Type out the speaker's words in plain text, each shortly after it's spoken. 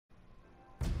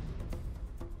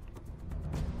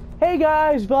Hey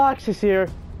guys, Roxas here.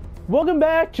 Welcome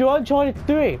back to Uncharted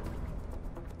 3.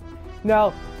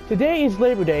 Now, today is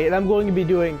Labor Day and I'm going to be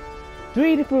doing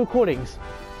 3 different recordings.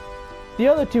 The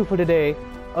other 2 for today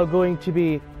are going to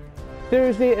be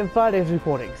Thursday and Friday's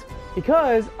recordings.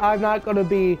 Because I'm not going to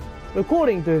be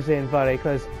recording Thursday and Friday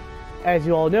because, as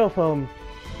you all know from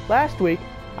last week,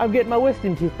 I'm getting my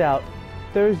wisdom teeth out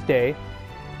Thursday.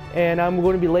 And I'm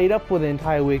going to be laid up for the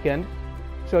entire weekend.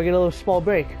 So I get a little small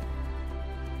break.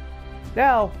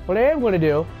 Now, what I am going to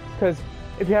do, because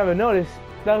if you haven't noticed,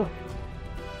 the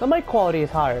mic quality is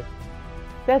higher.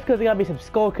 That's because I got me some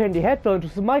skull candy headphones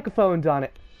with some microphones on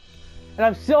it. And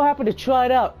I'm so happy to try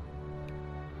it out.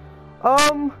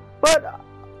 Oh,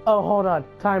 hold on.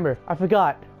 Timer. I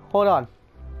forgot. Hold on.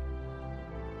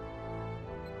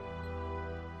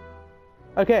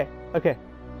 Okay.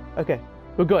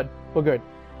 We're good.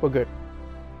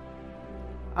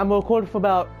 I'm going to record for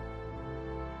about...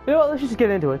 You know what, let's just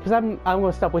get into it, because I'm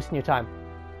going to stop wasting your time.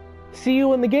 See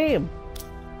you in the game!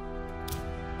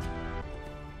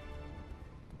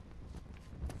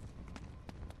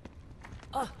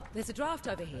 Oh, there's a draft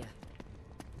over here.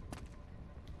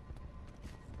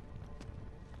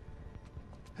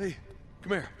 Hey,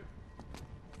 come here.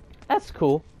 That's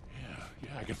cool.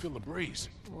 Yeah, I can feel the breeze.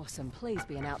 Awesome, please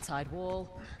be an outside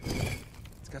wall.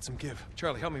 It's got some give.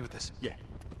 Charlie, help me with this. Yeah.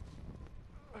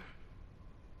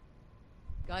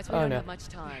 Guys, we don't have much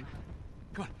time.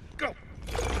 Come on, go!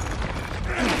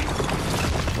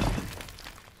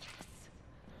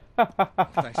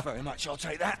 Thanks very much, I'll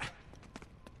take that.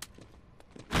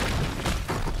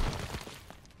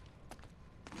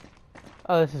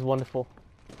 Oh, this is wonderful.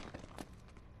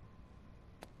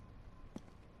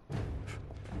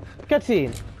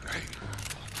 Cutscene.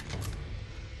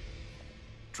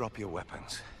 Drop your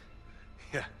weapons.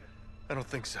 Yeah, I don't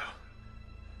think so.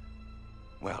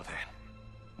 Well then,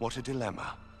 what a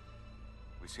dilemma.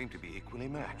 We seem to be equally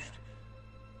matched.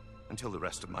 Until the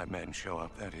rest of my men show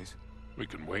up, that is. We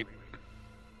can wait.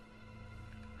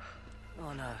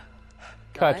 Oh no.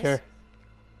 Cut Guys? her.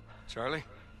 Charlie?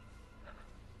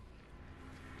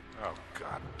 Oh,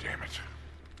 god damn it.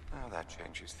 Oh, that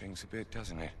changes things a bit,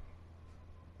 doesn't it?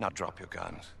 Now drop your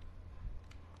guns.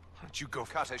 Why don't you go...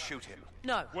 Cutter, shoot him.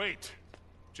 No. Wait.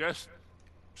 Just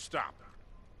stop.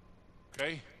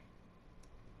 Okay?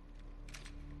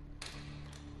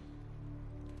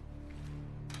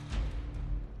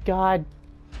 God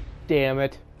damn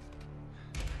it.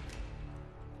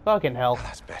 Fucking hell. Well,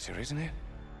 that's better, isn't it?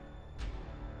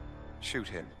 Shoot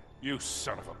him. You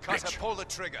son of a Cutter, bitch. pull the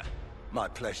trigger. My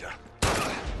pleasure.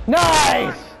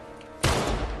 Nice!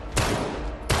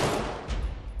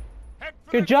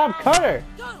 Good job, Cutter!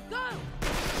 Go, go!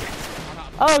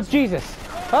 Oh, Jesus!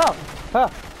 Oh!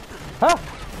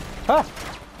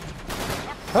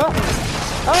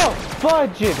 Oh,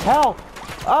 fudging hell!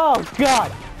 Oh,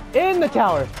 God! In the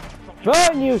tower!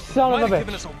 Run, you son of a bitch!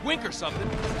 Giving us a wink or something.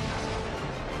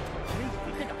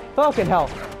 Fucking hell!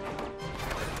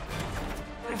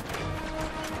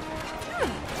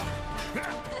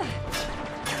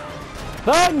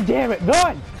 Run, damn it,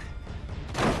 run!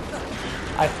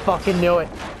 I fucking knew it.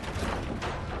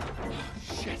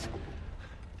 Shit.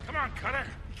 Come on, Cutter.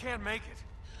 You can't make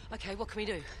it. Okay, what can we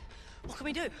do? What can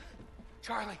we do?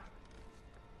 Charlie.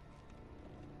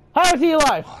 How is he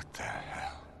alive? What the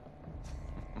hell?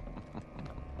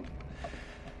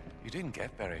 You didn't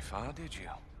get very far, did you?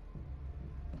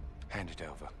 Hand it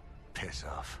over. Piss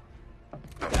off.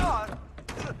 There's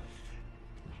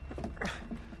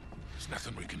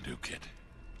nothing we can do, kid.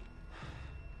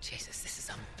 Jesus, this is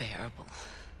unbearable.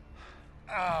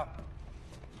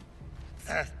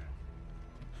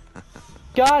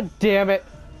 God damn it.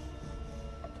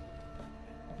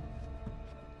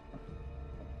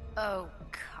 Oh,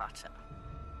 Carter.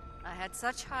 I had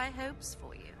such high hopes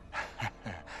for you.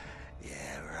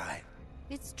 Yeah, right.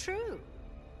 It's true.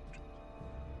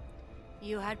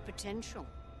 You had potential.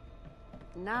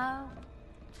 Now,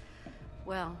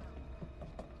 well,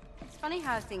 it's funny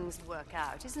how things work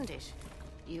out, isn't it?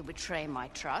 You betray my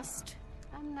trust,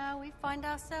 and now we find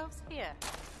ourselves here.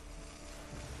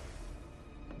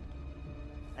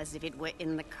 As if it were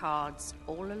in the cards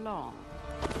all along.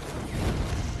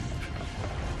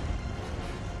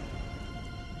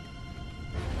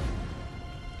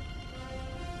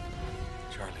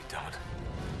 Charlie, don't.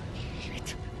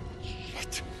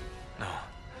 Shit. No.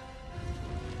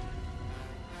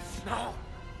 No!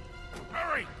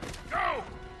 Hurry! Go!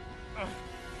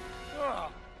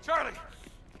 Charlie!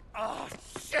 Oh,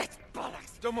 shit!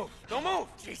 Bollocks! Don't move! Don't move!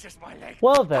 Jesus, my leg!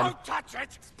 Well then. Don't touch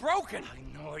it! It's broken! I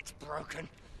know it's broken.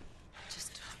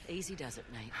 Just easy does it,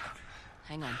 Nate.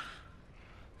 Hang on.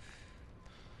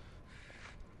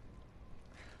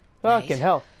 Fucking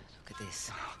hell. Look at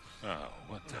this. Oh,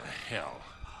 what the hell?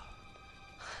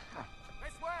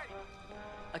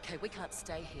 Okay, we can't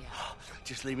stay here.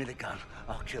 Just leave me the gun.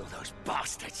 I'll kill those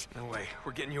bastards. No way.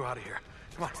 We're getting you out of here.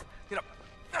 Come on, get up.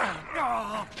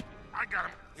 I got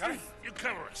him. Got it? You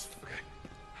cover us. Okay.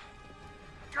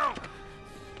 Go!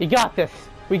 You got this.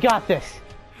 We got this.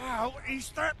 How is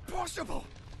that possible?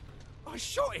 I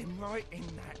shot him right in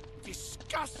that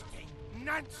disgusting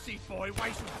Nancy boy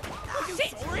waist. Are you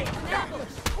sorry?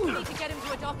 We need to get him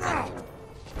to a doctor.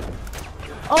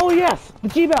 Oh yes, the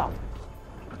G-Bell.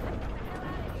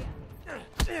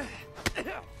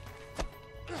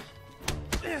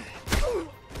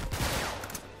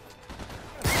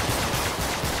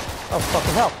 Oh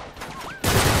fucking hell.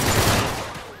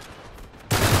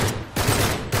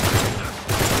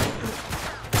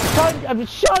 I've been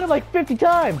shot him like 50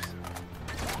 times!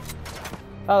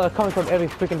 Oh, they're coming from every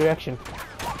freaking direction.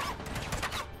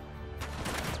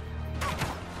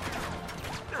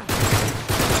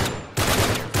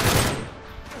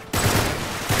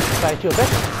 Try to a bit.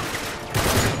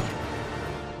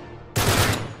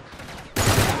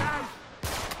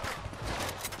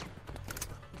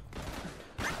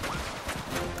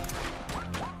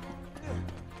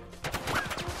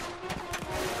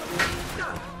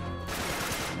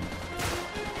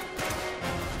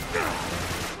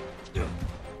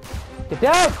 Get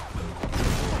down!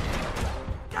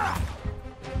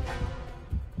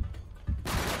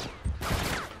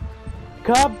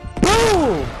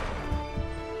 Kaboom!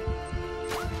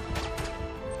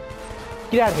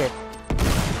 Get out of here.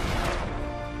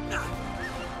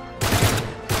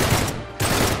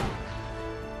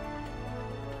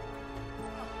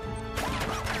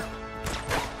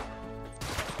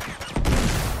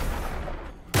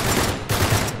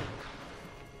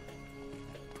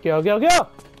 Go, go, go!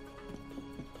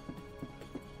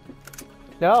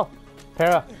 No!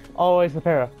 Para. Always the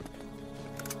para.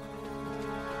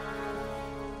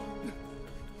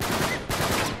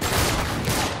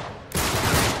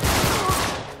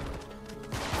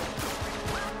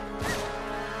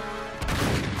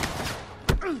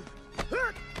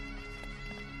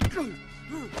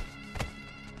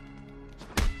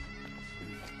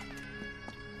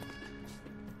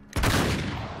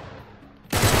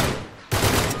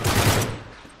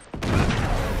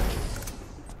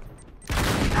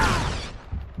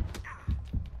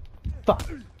 Fuck.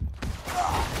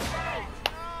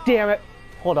 Damn it.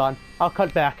 Hold on. I'll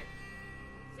cut back.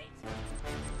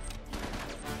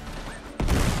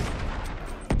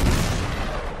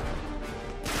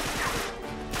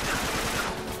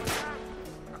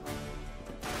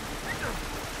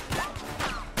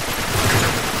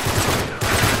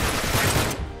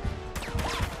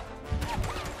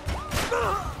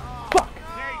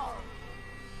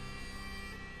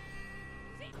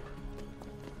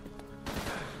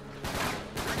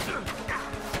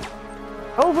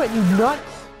 Over it, you nuts!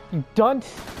 You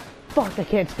dunce! Fuck, I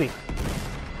can't speak.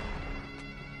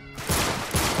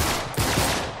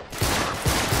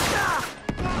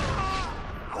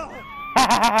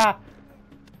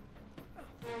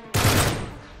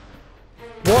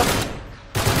 What?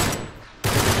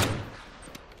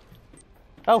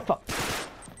 Oh fuck.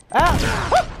 Ah!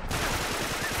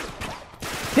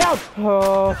 Down!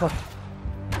 Oh fuck.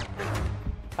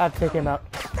 I have to take him out.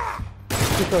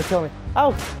 He's gonna kill me.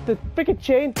 Oh, the freaking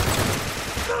chain!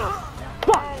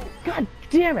 Fuck! God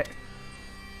damn it!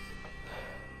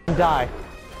 Die.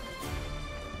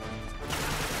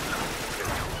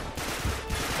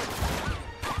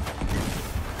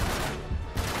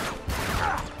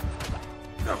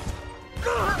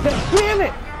 Damn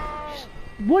it!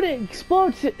 What it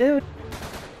explodes it. And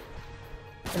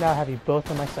now I have you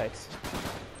both on my sights.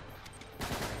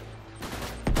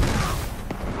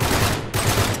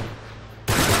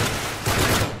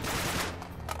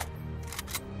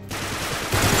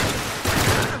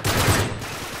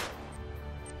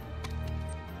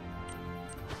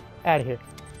 Out of here.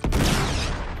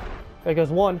 There goes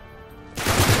one.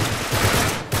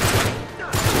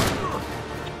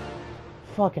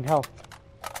 Fucking hell.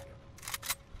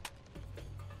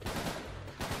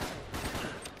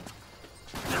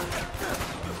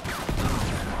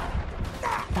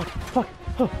 Fuck, fuck.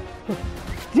 Oh, oh.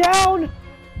 Down!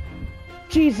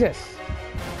 Jesus!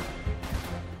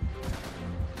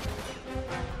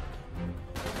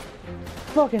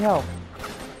 Fucking hell.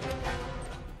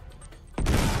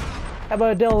 How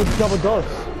about a double dose?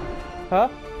 Huh?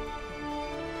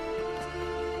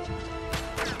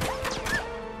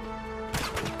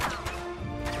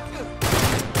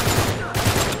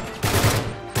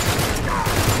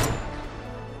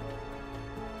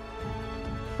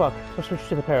 Fuck, let's switch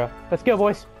to the para. Let's go,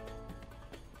 boys.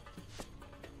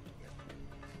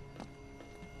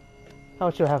 How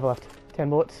much do I have left?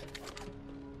 10 bullets.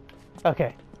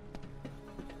 Okay.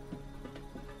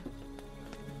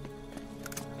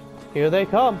 Here they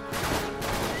come.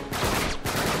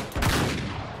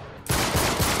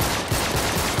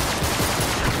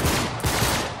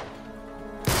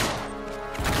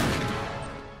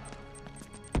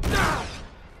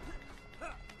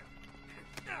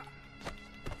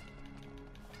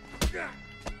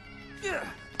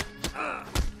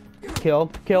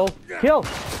 Kill, kill, kill!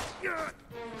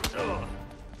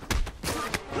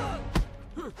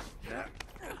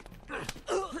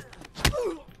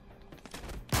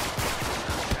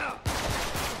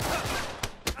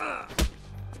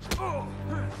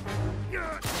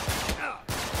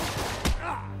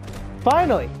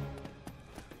 Finally!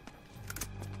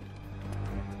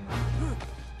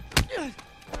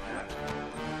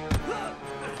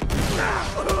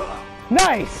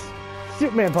 Nice!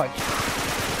 Superman punch.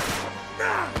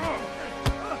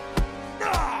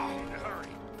 Hurry.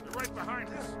 They're right behind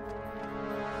us.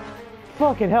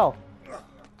 Fucking hell.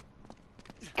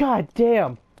 God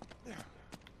damn.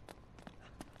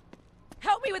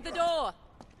 Help me with the door!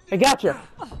 I gotcha.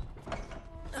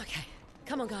 Okay,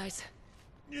 come on, guys.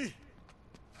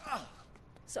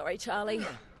 Sorry, Charlie.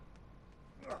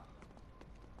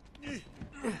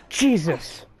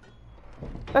 Jesus.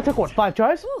 That took, what, 5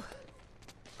 tries? Whew.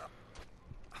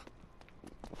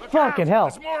 Fucking hell.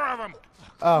 There's more of them.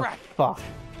 Oh, fuck.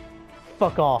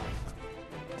 Fuck off.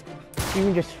 You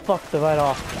can just fuck the right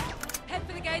off. Head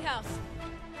for the gatehouse.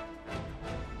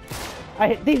 I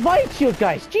hit these light shield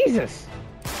guys. Jesus.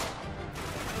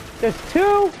 There's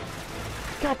 2.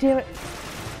 God damn it.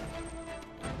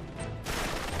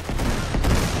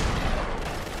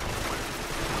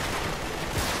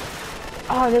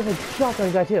 Oh, there's a shotgun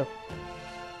guy too.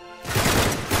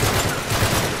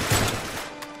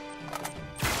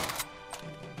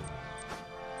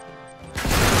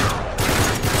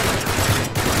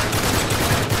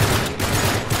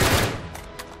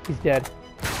 He's dead.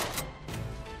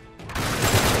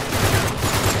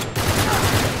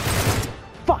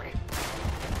 Fuck!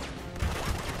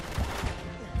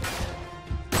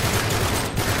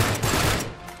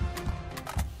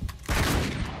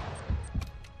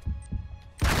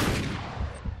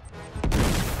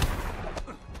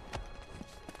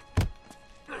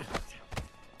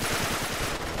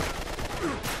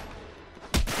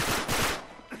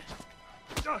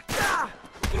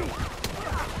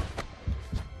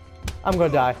 I'm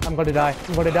gonna die. I'm gonna die.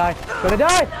 I'm gonna die. I'm gonna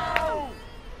die!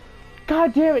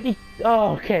 God damn it!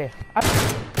 Oh, okay.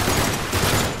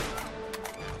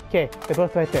 Okay, they're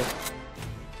both right there.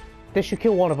 This should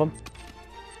kill one of them.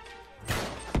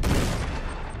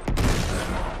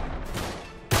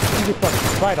 You just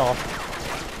fucking right off.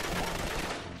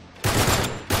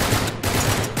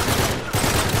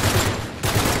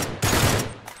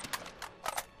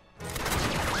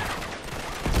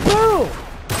 Boom!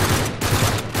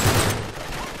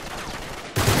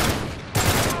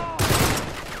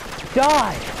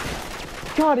 Die!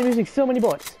 God, I'm using so many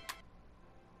bullets.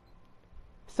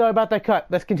 Sorry about that cut.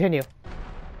 Let's continue.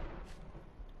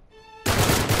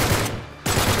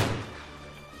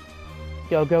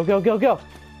 Go, go, go, go, go!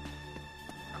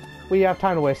 We have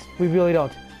time to waste. We really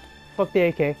don't. Fuck the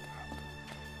AK.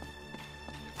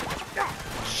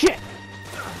 Shit!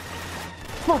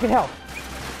 Fucking hell!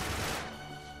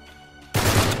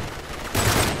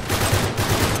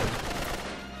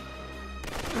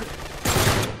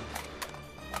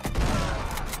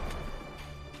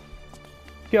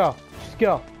 Go. Just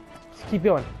go. Just keep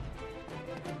going.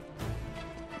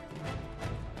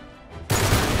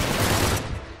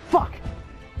 Fuck!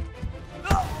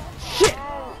 Shit!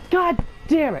 God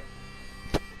damn it!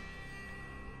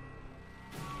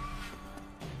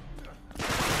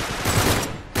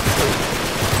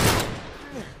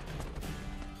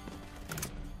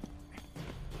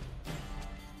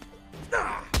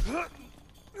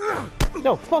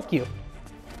 No, fuck you.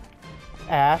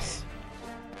 Ass.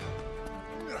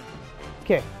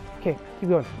 Okay, okay, keep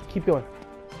going, keep going.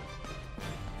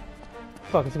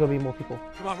 Fuck, it's gonna be more people.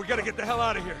 Come on, we gotta get the hell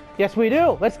out of here. Yes, we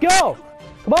do. Let's go.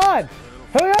 Come on,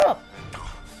 hurry up.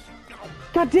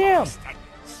 God damn.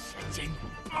 Shitting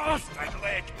bastard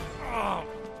leg. Oh.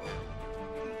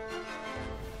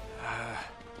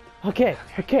 Okay,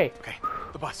 okay. Okay,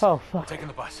 the bus. Oh, We're fuck. taking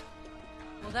the bus.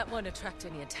 Well, that won't attract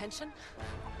any attention.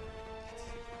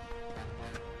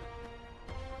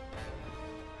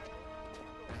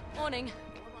 Morning.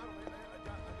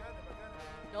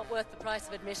 Not worth the price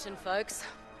of admission, folks.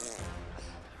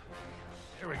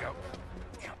 Here we go.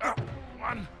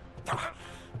 1,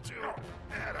 2,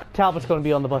 and a Talbot's gonna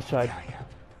be on the bus ride.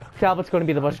 Talbot's gonna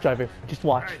be the bus driver. Just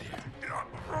watch. right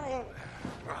here.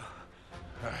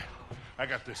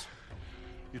 this.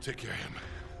 You take care of him.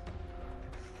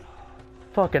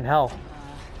 Fucking hell. Here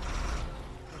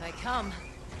they come.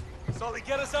 Sully,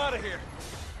 get us out of here.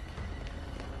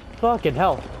 Fucking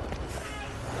hell.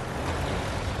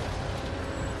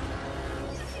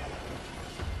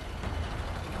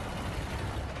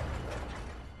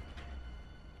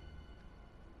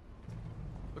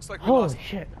 Looks like we Holy lost.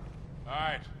 shit. All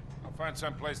right. I'll find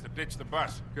some place to ditch the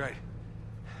bus. Great.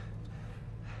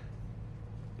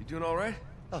 You doing all right?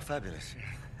 Oh, fabulous.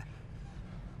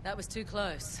 That was too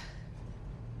close.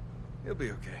 You'll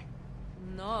be okay.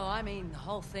 No, I mean the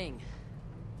whole thing.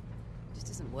 Just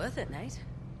isn't worth it, Nate.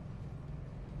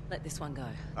 Let this one go.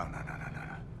 Oh, no.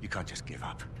 You can't just give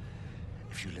up.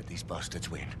 If you let these bastards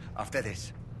win, after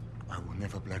this, I will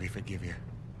never bloody forgive you.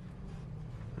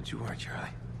 Don't you worry, Charlie.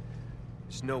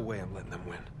 There's no way I'm letting them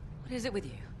win. What is it with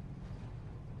you?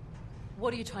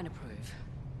 What are you trying to prove?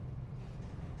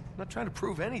 I'm not trying to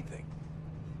prove anything.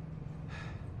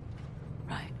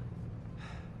 Right.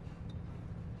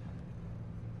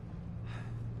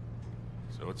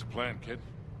 So what's the plan, kid?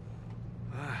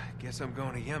 Guess I'm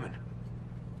going to Yemen.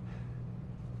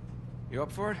 You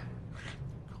up for it?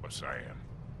 Of course I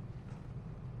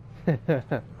am. All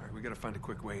right, we gotta find a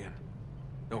quick way in.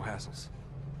 No hassles.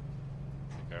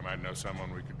 I might know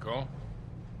someone we could call.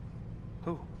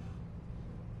 Who?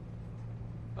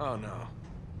 Oh, no.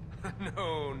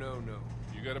 No.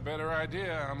 You got a better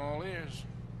idea, I'm all ears.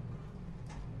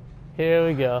 Here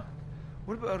we go.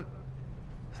 What about...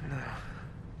 No.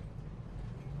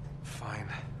 Fine.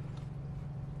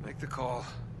 Make the call.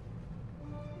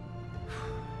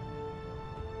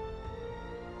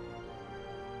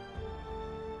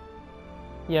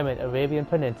 Yemen, Arabian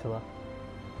Peninsula.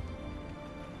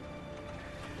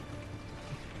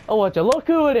 Oh, what you look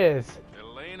who it is!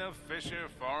 Elena Fisher,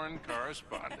 foreign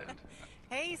correspondent.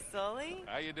 Hey, Sully.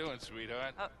 How you doing,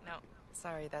 sweetheart? Oh, no.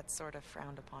 Sorry, that's sort of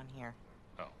frowned upon here.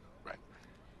 Oh, right.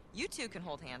 You two can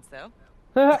hold hands, though.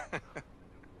 How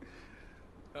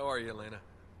are you, Elena?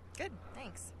 Good,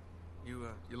 thanks. You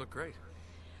look great.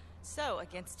 So,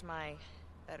 against my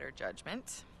better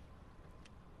judgment,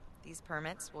 these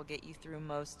permits will get you through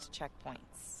most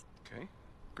checkpoints. Okay,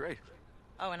 great.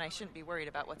 Oh, and I shouldn't be worried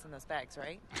about what's in those bags,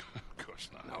 right? Of course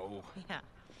not. No. Yeah.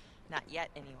 Not yet,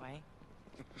 anyway.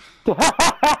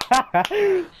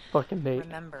 Fucking Nate.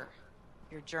 Remember,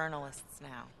 you're journalists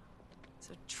now.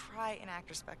 So try and act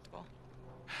respectable.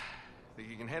 Think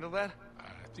you can handle that?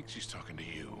 I think she's talking to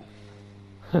you.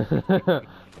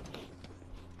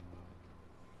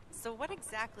 So what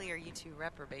exactly are you two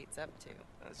reprobates up to?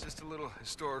 That's just a little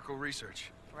historical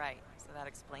research. Right, so that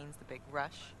explains the big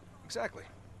rush. Exactly.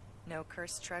 No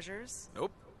cursed treasures?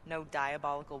 Nope. No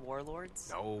diabolical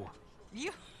warlords? No.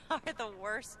 You are the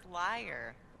worst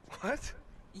liar. What?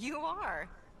 You are.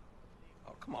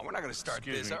 Oh, come on. We're not going to start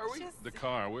Excuse this, me. are we? Just- The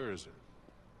car, where is it?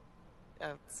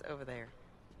 Oh, it's over there.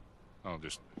 I'll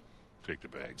just take the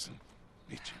bags and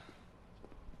meet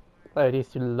you. I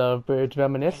used to love birds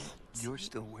reminisce. You're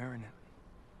still wearing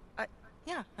it.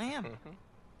 Yeah, I am.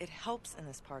 It helps in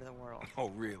this part of the world. Oh,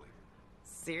 really?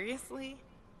 Seriously?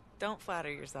 Don't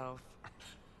flatter yourself.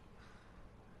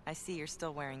 I see you're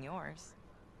still wearing yours.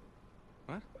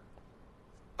 What?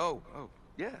 Oh,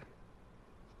 yeah.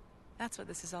 That's what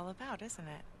this is all about, isn't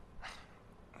it?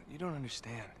 You don't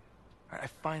understand. I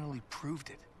finally proved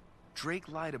it. Drake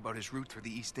lied about his route through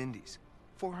the East Indies.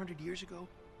 400 years ago,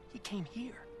 he came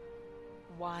here.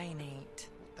 Why, Nate?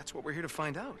 That's what we're here to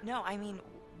find out. No, I mean,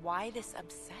 why this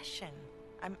obsession?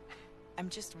 I'm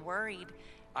just worried.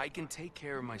 I can take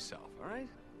care of myself, all right?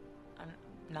 I'm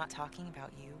not talking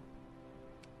about you.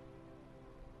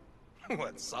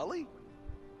 What, Sully?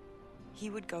 He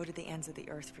would go to the ends of the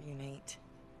earth for you, Nate.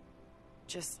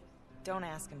 Just don't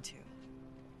ask him to.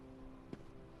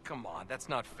 Come on, that's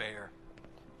not fair.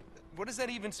 What is that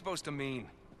even supposed to mean?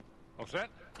 All set?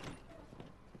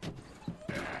 You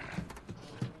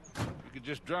could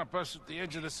just drop us at the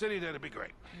edge of the city, that'd be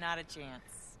great. Not a chance.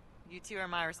 You two are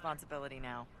my responsibility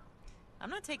now. I'm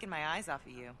not taking my eyes off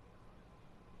of you.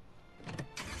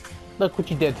 Look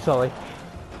what you did, Sully.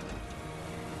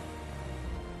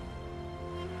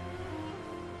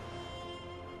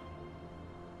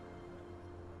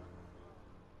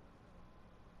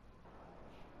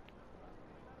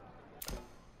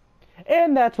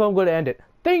 And that's where I'm going to end it.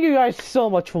 Thank you guys so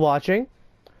much for watching.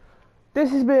 This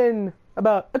has been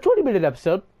about a 20-minute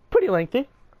episode. Pretty lengthy.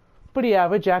 Pretty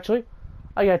average, actually.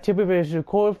 I got 2 videos to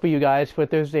record for you guys for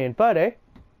Thursday and Friday.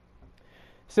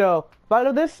 So,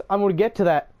 final this, I'm going to get to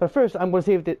that. But first, I'm going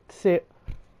to save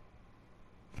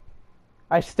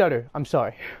I stutter. I'm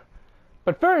sorry.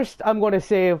 But first, I'm going to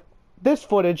save this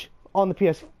footage on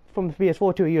the from the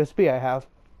PS4 to a USB I have.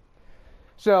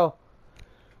 So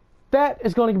that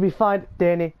is going to be fine,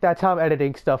 Danny. That's how I'm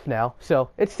editing stuff now. So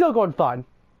it's still going fine.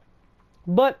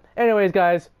 But anyways,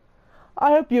 guys, I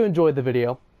hope you enjoyed the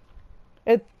video.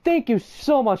 And thank you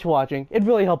so much for watching. It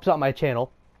really helps out my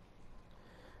channel.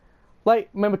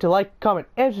 Remember to like, comment,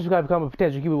 and subscribe to become a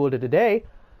potential keeper builder today.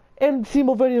 And see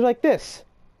more videos like this.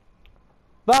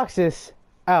 Roxas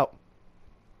out.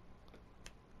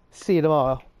 See you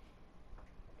tomorrow.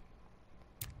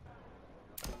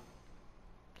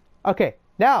 Okay,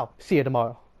 now see you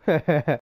tomorrow.